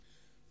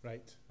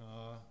Right.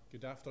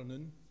 Good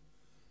afternoon,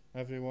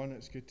 everyone.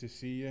 It's good to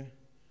see you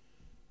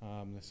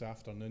this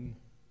afternoon.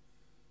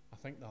 I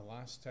think the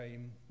last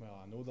time,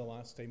 I know the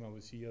last time I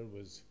was here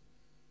was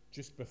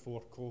just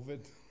before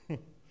COVID.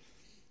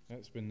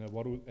 It's been the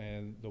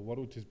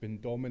world has been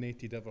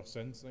dominated ever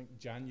since. I think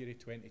January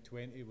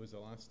 2020 was the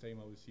last time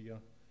I was here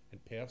in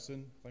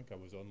person. I think I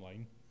was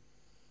online.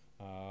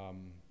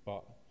 And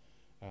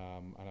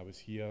I was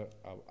here.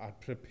 I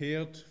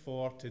prepared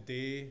for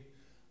today,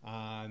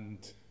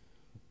 and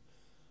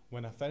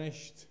when I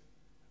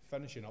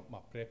finishing up my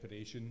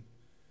preparation,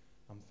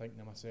 I'm thinking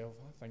to myself,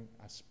 I think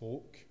I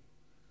spoke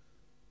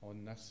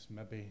on this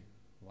maybe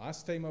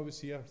last time I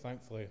was here.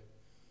 Thankfully,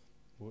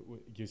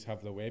 you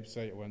have the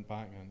website. I went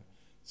back and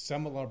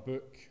similar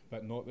book,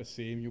 but not the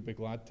same. You'll be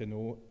glad to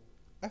know,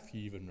 if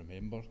you even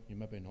remember. You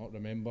maybe not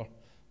remember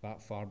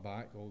that far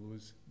back, all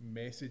those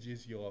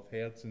messages you'll have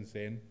heard since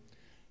then.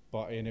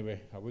 But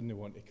anyway, I wouldn't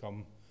want to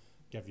come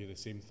give you the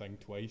same thing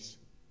twice.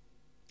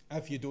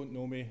 If you don't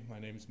know me, my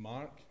name's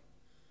Mark.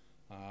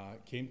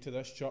 Came to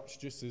this church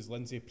just as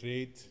Lindsay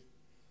prayed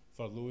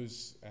for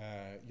those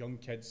young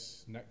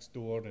kids next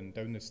door and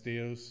down the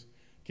stairs.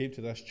 Came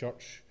to this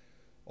church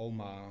all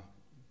my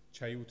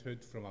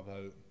childhood from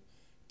about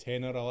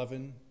 10 or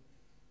 11.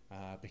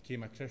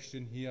 Became a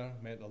Christian here,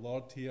 met the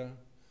Lord here,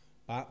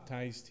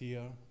 baptised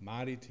here,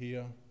 married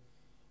here.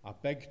 A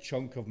big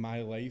chunk of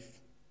my life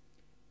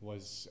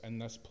was in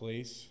this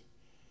place.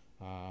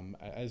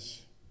 It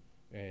is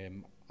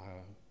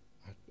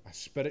a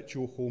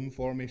spiritual home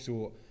for me,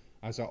 so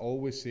as I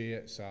always say,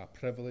 it's a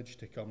privilege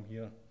to come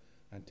here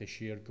and to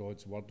share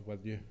God's word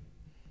with you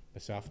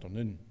this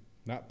afternoon.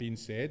 That being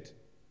said,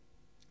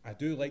 I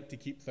do like to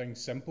keep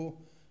things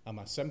simple. I'm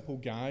a simple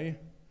guy.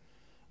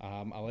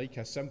 I like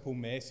a simple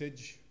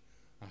message,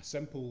 a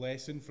simple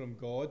lesson from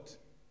God.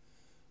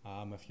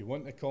 If you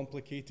want the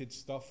complicated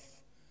stuff,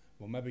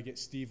 we'll maybe get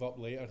Steve up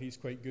later. He's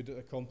quite good at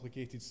the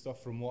complicated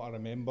stuff from what I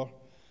remember.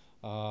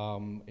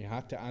 He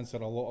had to answer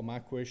a lot of my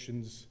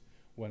questions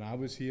when I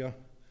was here,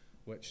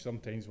 which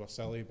sometimes were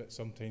silly, but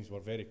sometimes were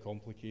very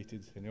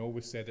complicated. And he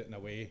always said it in a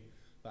way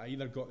that I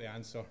either got the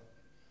answer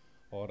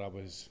or I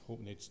was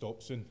hoping he'd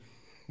stop soon.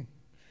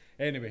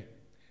 Anyway,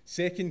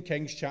 2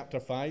 Kings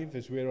chapter 5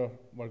 is where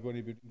we're going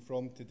to be reading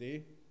from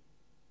today.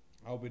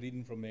 I'll be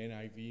reading from the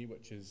NIV,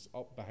 which is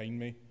up behind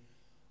me.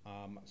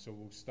 So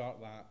we'll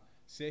start that.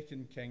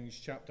 2 Kings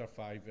chapter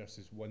 5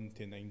 verses 1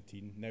 to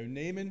 19. Now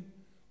Naaman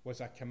was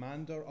a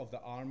commander of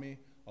the army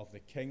of the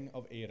king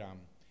of Aram.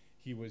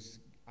 He was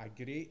a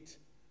great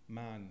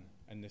man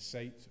in the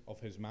sight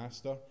of his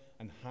master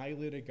and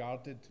highly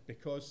regarded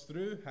because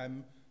through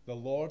him the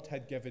Lord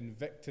had given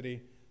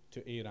victory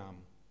to Aram.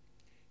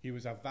 He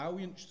was a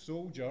valiant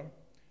soldier,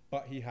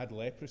 but he had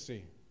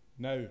leprosy.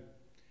 Now,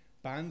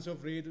 bands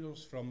of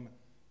raiders from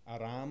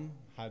Aram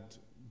had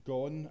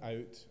gone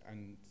out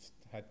and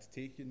had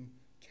taken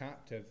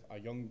captive a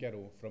young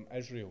girl from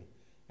Israel,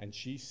 and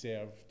she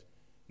served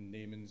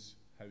Naaman's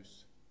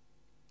house.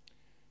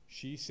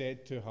 She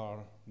said to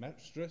her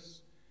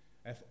mistress,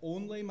 "If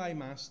only my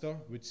master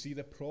would see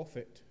the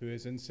prophet who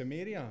is in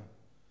Samaria,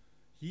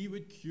 he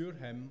would cure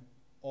him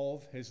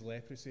of his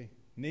leprosy."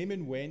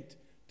 Naaman went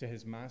to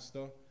his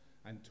master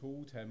and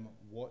told him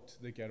what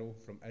the girl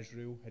from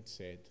Israel had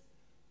said.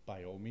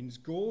 "By all means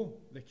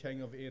go," the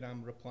king of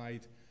Aram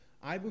replied.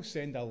 "I will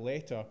send a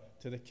letter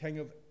to the king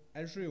of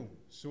Israel."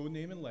 So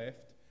Naaman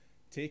left,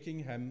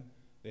 taking him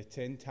the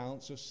 10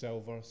 talents of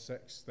silver,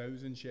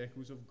 6,000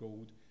 shekels of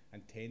gold,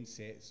 and 10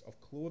 sets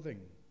of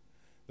clothing.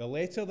 The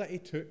letter that he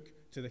took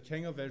to the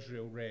king of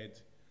Israel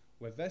read,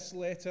 "With this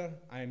letter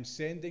I am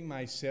sending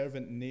my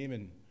servant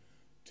Naaman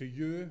to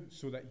you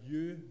so that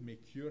you may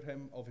cure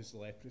him of his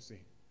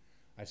leprosy."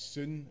 As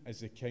soon as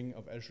the king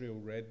of Israel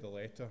read the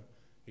letter,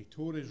 he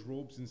tore his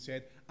robes and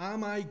said,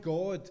 "Am I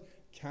God?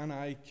 Can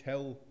I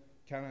kill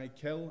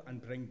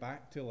and bring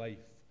back to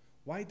life?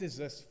 Why does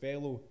this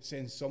fellow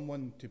send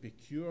someone to be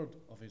cured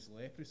of his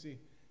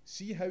leprosy?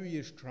 See how he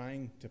is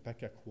trying to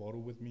pick a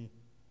quarrel with me."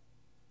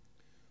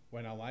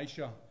 When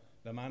Elisha,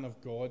 the man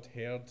of God,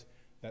 heard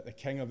that the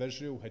king of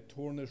Israel had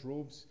torn his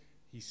robes,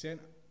 he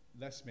sent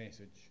this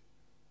message: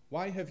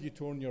 "Why have you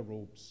torn your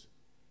robes?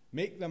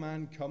 Make the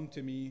man come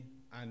to me,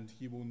 and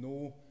he will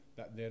know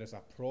that there is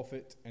a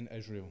prophet in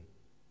Israel."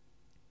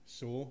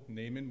 So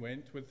Naaman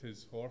went with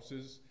his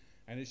horses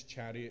and his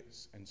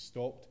chariots and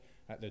stopped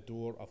at the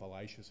door of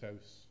Elisha's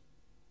house.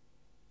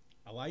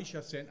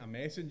 Elisha sent a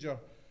messenger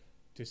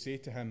to say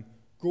to him,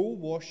 "Go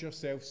wash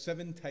yourself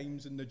 7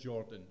 times in the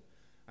Jordan,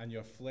 and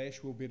your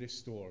flesh will be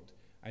restored,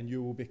 and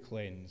you will be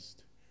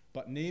cleansed."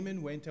 But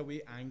Naaman went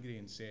away angry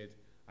and said,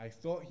 "I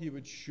thought he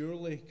would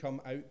surely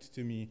come out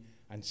to me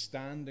and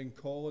stand and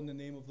call on the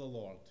name of the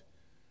Lord,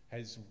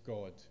 his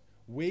God,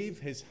 wave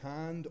his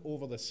hand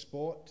over the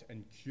spot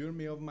and cure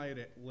me of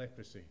my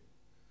leprosy.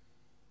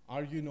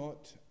 Are you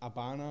not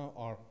Abana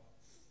or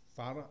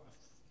Farah?"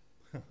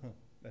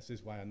 This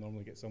is why I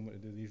normally get someone to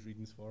do these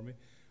readings for me.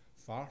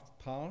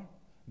 "Pharpar,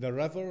 the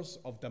rivers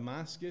of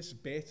Damascus,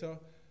 better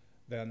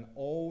than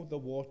all the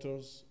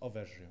waters of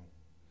Israel?"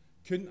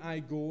 Couldn't I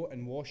go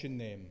and wash in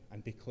them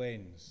and be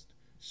cleansed?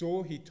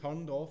 So he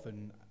turned off,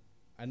 and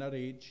in a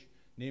rage,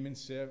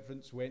 Naaman's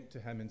servants went to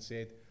him and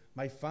said,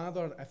 My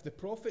father, if the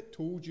prophet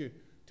told you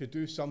to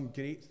do some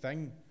great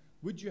thing,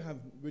 would you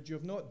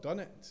have not done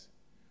it?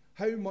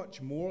 How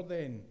much more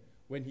then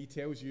when he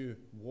tells you,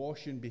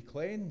 wash and be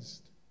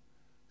cleansed?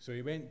 So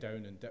he went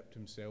down and dipped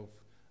himself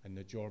in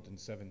the Jordan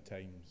 7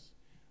 times,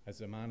 as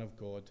the man of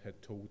God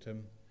had told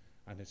him,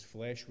 and his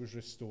flesh was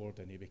restored,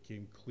 and he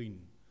became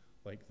clean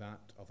like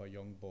that of a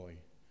young boy.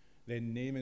 Then Naaman